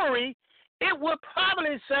story, it would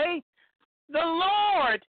probably say the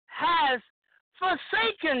Lord has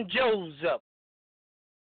forsaken Joseph.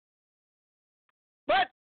 But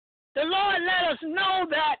the Lord let us know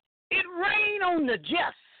that it rained on the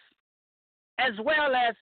just as well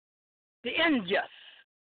as the unjust.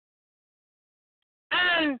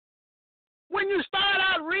 And when you start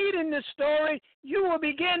out reading this story, you will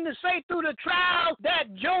begin to say through the trial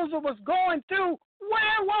that Joseph was going through,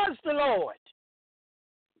 where was the Lord?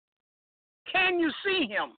 Can you see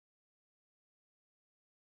him?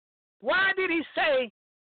 Why did he say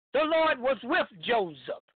the Lord was with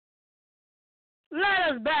Joseph?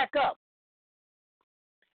 Let us back up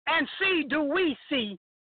and see, do we see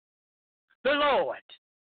the Lord?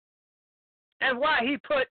 And why he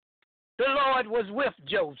put the Lord was with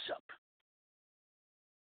Joseph.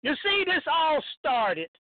 You see, this all started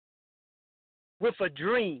with a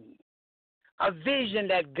dream, a vision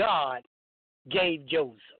that God gave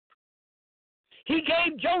Joseph. He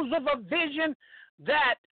gave Joseph a vision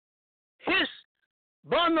that his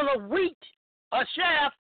bundle of wheat, a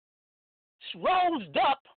chaff, rose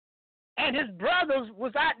up, and his brothers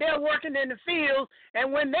was out there working in the field,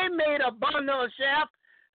 and when they made a bundle of chaff,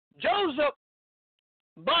 Joseph's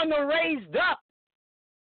bundle raised up,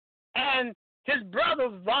 and his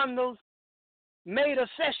brothers' bundles made a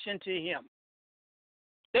cession to him.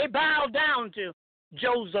 They bowed down to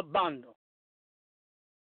Joseph's bundle.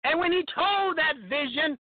 And when he told that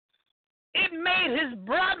vision, it made his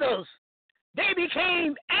brothers, they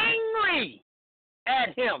became angry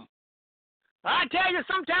at him. I tell you,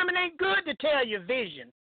 sometimes it ain't good to tell your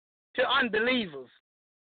vision to unbelievers.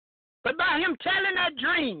 But by him telling that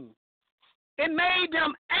dream, it made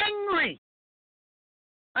them angry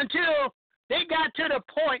until they got to the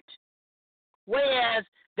point whereas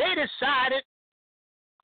they decided,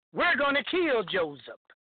 we're going to kill Joseph.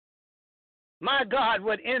 My God,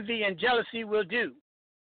 what envy and jealousy will do.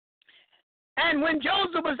 And when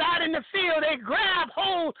Joseph was out in the field, they grabbed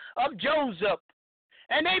hold of Joseph.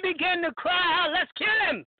 And they began to cry out, let's kill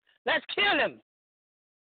him. Let's kill him.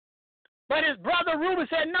 But his brother Reuben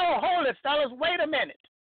said, no, hold it, fellas, wait a minute.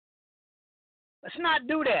 Let's not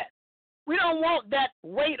do that. We don't want that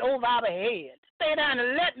weight over our head. Stay down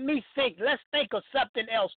and let me think. Let's think of something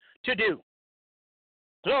else to do.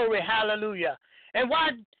 Glory, hallelujah. And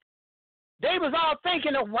while they was all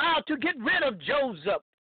thinking of how to get rid of Joseph,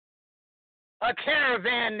 a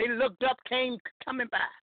caravan, they looked up, came coming by.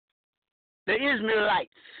 The Israelites.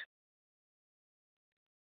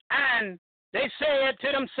 And they said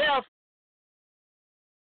to themselves,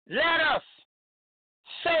 let us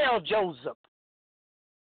sell Joseph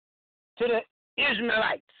to the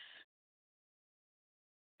Israelites.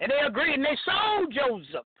 And they agreed, and they sold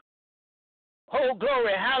Joseph Oh,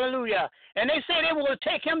 glory, hallelujah. And they say they will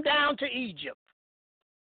take him down to Egypt.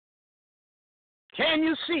 Can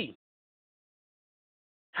you see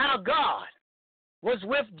how God was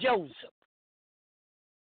with Joseph?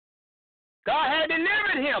 God had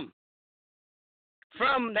delivered him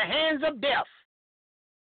from the hands of death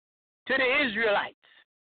to the Israelites.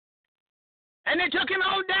 And they took him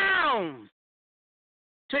on down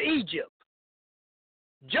to Egypt.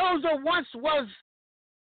 Joseph once was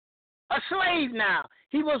a slave now.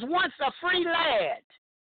 He was once a free lad.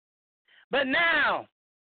 But now,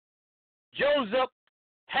 Joseph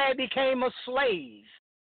had become a slave.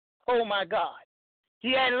 Oh, my God.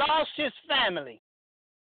 He had lost his family.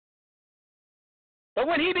 But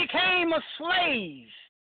when he became a slave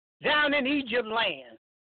down in Egypt land,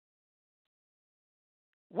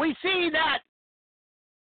 we see that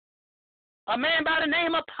a man by the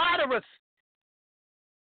name of Potiphar,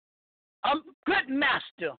 a good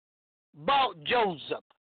master, bought Joseph,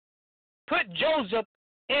 put Joseph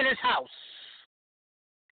in his house.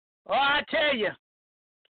 Oh, I tell you,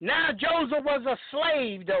 now Joseph was a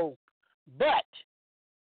slave, though, but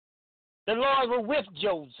the Lord was with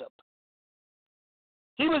Joseph.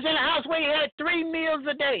 He was in a house where he had 3 meals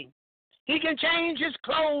a day. He can change his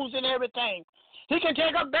clothes and everything. He can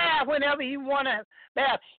take a bath whenever he wanted a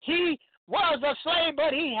bath. He was a slave,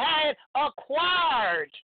 but he had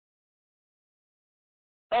acquired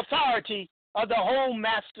authority of the home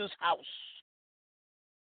master's house.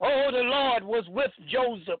 Oh, the Lord was with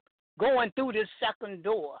Joseph going through this second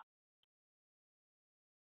door.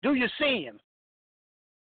 Do you see him?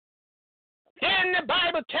 And the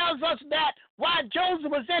Bible tells us that while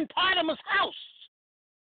Joseph was in Potiphar's house,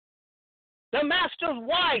 the master's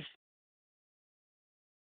wife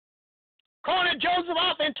called Joseph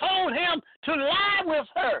up and told him to lie with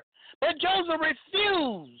her. But Joseph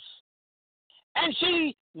refused. And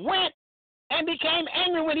she went and became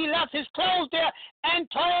angry when he left his clothes there and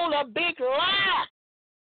told a big lie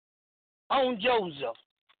on Joseph.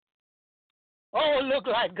 Oh, it looked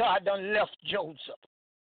like God done left Joseph.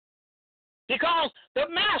 Because the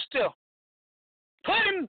master put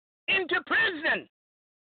him into prison.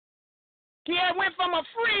 He had went from a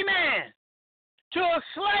free man to a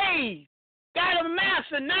slave, got a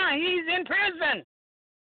master, now he's in prison.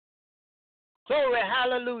 Glory,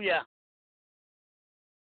 hallelujah.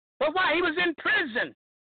 But while he was in prison,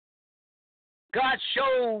 God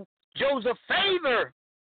showed Joseph favor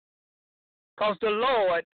because the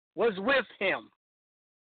Lord was with him.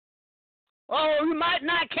 Oh, you might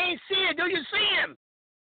not can't see it. Do you see him?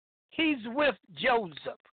 He's with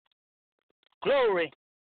Joseph. Glory.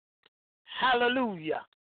 Hallelujah.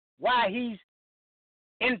 Why he's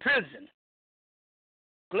in prison.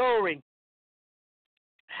 Glory.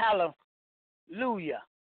 Hallelujah.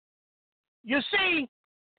 You see,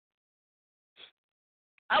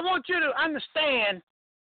 I want you to understand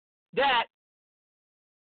that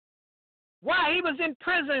while he was in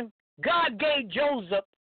prison, God gave Joseph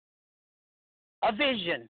a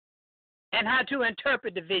vision and how to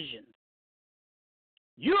interpret the vision.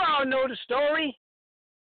 You all know the story.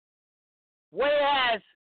 Whereas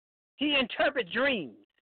he interpreted dreams.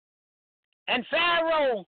 And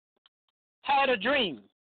Pharaoh had a dream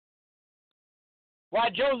while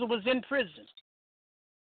Joseph was in prison.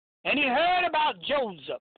 And he heard about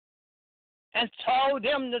Joseph and told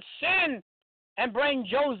him to send and bring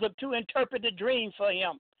Joseph to interpret the dream for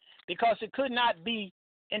him because it could not be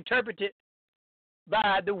interpreted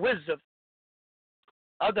by the wisdom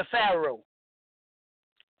of the Pharaoh.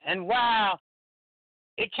 And while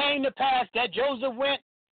it came to pass that Joseph went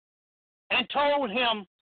and told him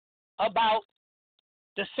about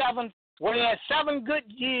the 7, where he had 7 good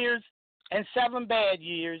years and 7 bad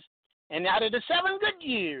years. And out of the 7 good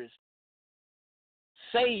years,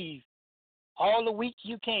 save all the week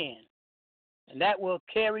you can. And that will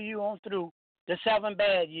carry you on through the 7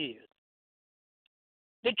 bad years.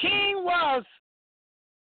 The king was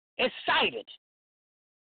excited.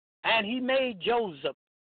 And he made Joseph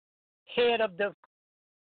head of the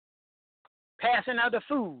passing of the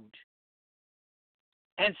food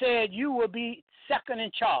and said, you will be second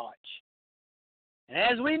in charge. And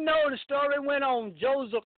as we know, the story went on,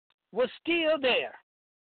 Joseph was still there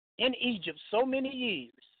in Egypt so many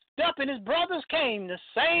years. Up and his brothers came, the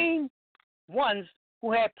same ones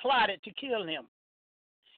who had plotted to kill him.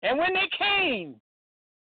 And when they came,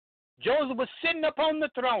 Joseph was sitting upon the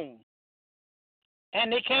throne.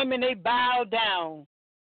 And they came and they bowed down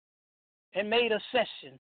and made a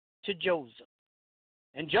cession to Joseph.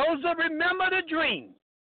 And Joseph remembered a dream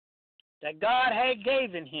that God had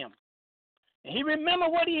given him. And he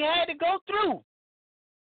remembered what he had to go through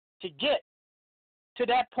to get to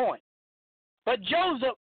that point. But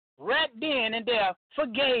Joseph right then and there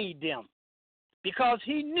forgave them because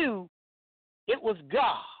he knew it was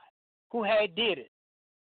God who had did it.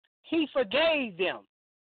 He forgave them,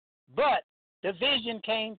 but the vision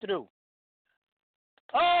came through.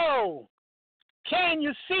 Oh, can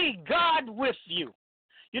you see God with you?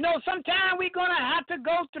 You know, sometimes we're going to have to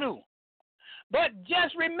go through. But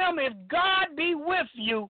just remember, if God be with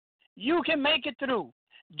you, you can make it through.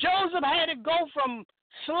 Joseph had to go from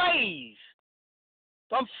slave,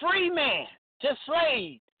 from free man to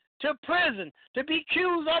slave, to prison, to be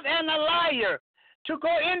accused of and a liar, to go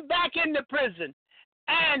back into prison,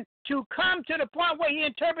 and to come to the point where he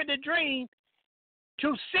interpreted the dream,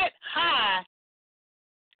 to sit high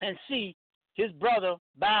and see his brother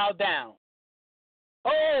bow down.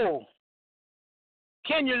 Oh,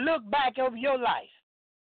 can you look back over your life?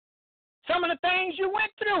 Some of the things you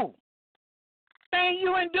went through, things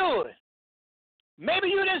you endured. Maybe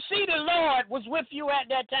you didn't see the Lord was with you at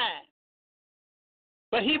that time,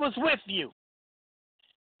 but he was with you.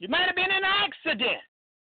 You might have been in an accident,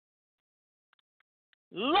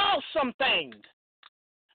 lost some things,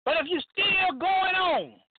 but if you're still going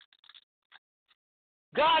on,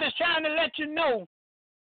 God is trying to let you know,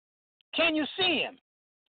 can you see him?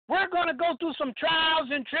 We're going to go through some trials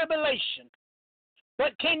and tribulation,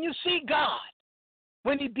 but can you see God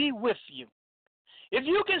when he be with you? If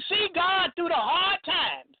you can see God through the hard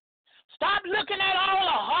times, stop looking at all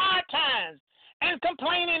the hard times and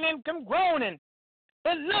complaining and groaning,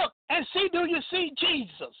 but look and see, do you see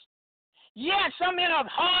Jesus? Yes, I'm in a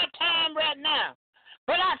hard time right now,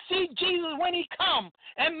 but I see Jesus when he come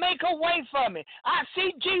and make a way for me. I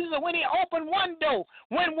see Jesus when he opened one door.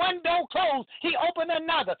 When one door closed, he opened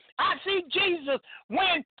another. I see Jesus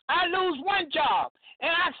when I lose one job. And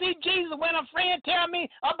I see Jesus when a friend tell me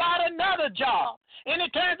about another job. And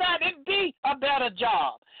it turns out it be a better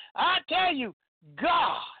job. I tell you,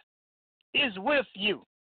 God is with you.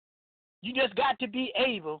 You just got to be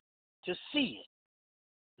able to see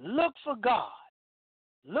it. Look for God.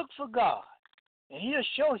 Look for God. And he'll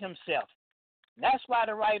show himself. And that's why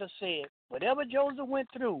the writer said, whatever Joseph went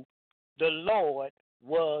through, the Lord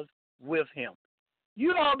was with him.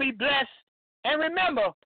 You all be blessed. And remember,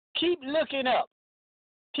 keep looking up.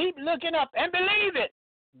 Keep looking up and believe it.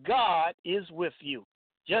 God is with you,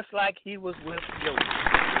 just like he was with Joseph.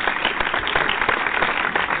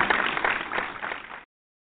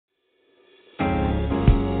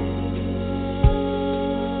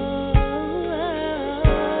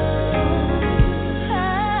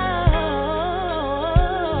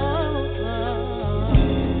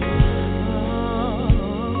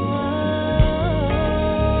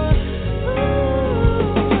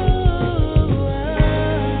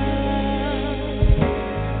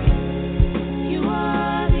 You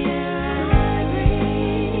are the evergreen.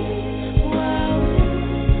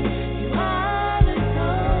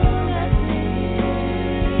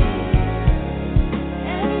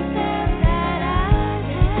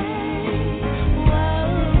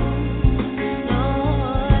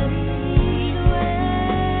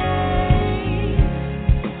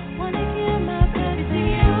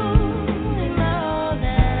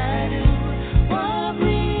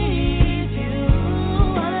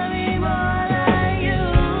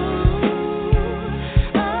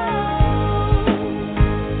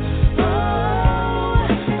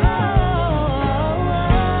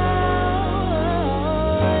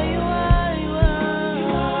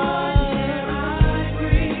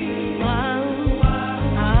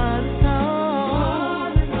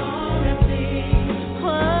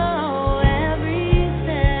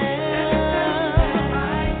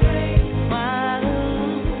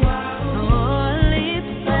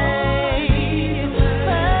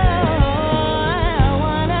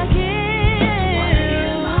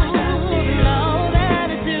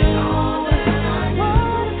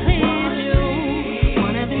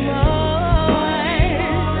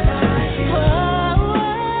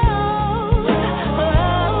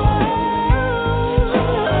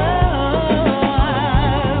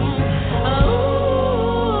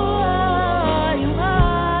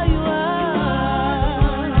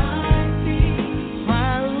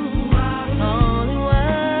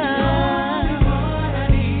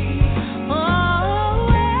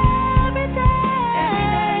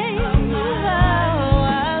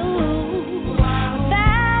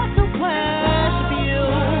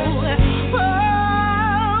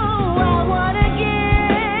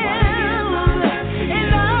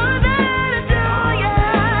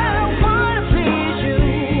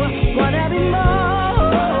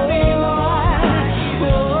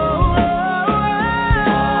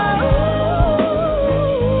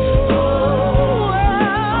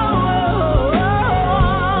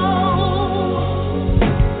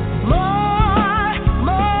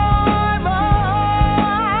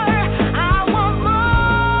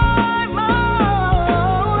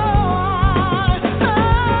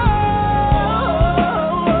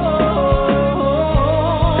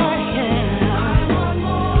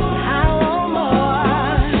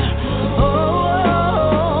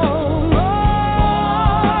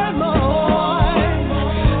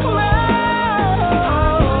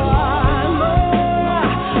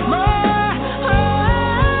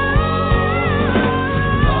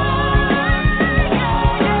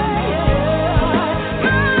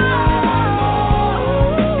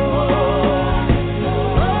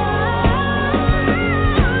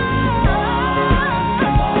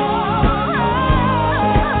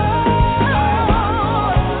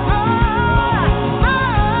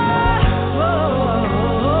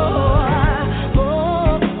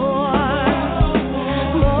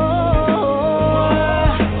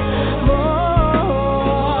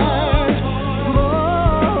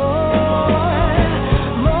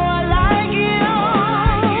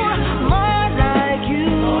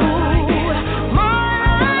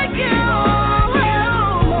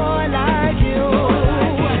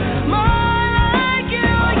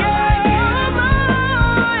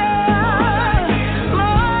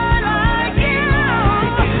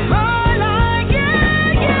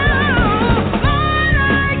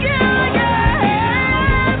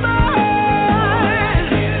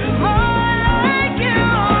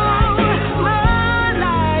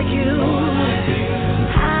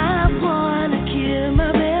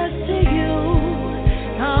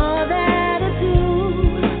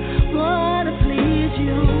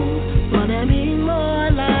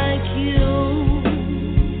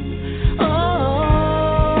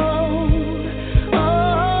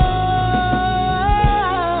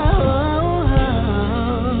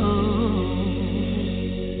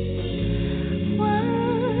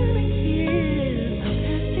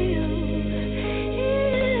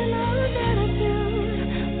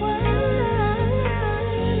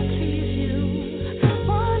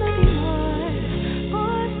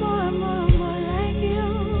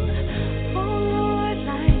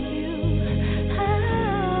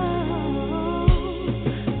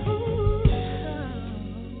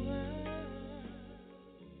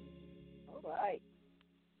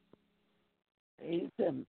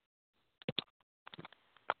 87.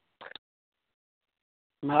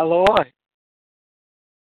 My Lord.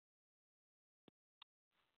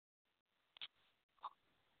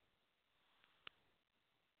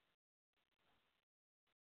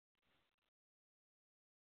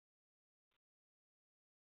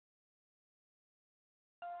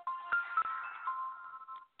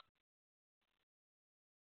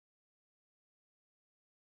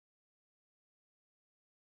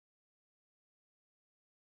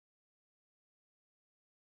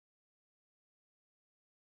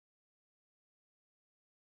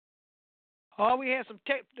 Oh, we had some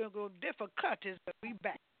technical difficulties, but we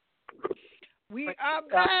back. We are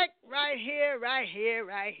back right here.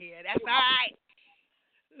 That's all right.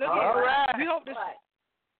 Look All here. right.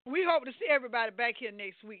 We hope to see everybody back here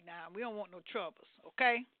next week. Now we don't want no troubles,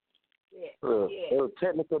 okay?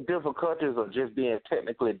 Technical difficulties are just being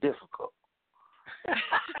technically difficult.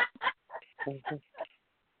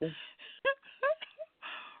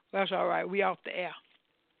 That's all right. We off the air.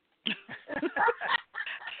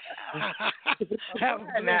 Have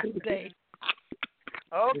a blessed day.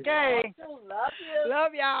 Okay.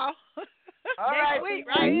 Love y'all. All next right. week,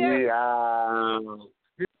 right here. Yeah.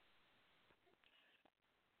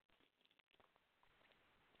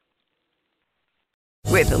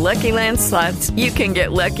 With the Lucky Land Slots, you can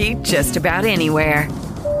get lucky just about anywhere.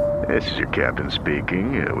 This is your captain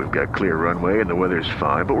speaking. We've got clear runway and the weather's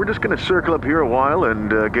fine, but we're just going to circle up here a while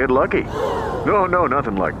and get lucky. No,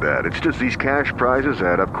 nothing like that. It's just these cash prizes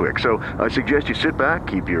add up quick. So I suggest you sit back,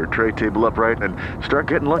 keep your tray table upright, and start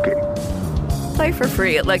getting lucky. Play for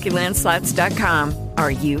free at LuckyLandSlots.com.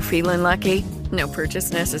 Are you feeling lucky? No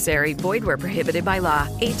purchase necessary. Void where prohibited by law.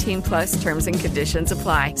 18+ terms and conditions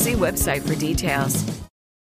apply. See website for details.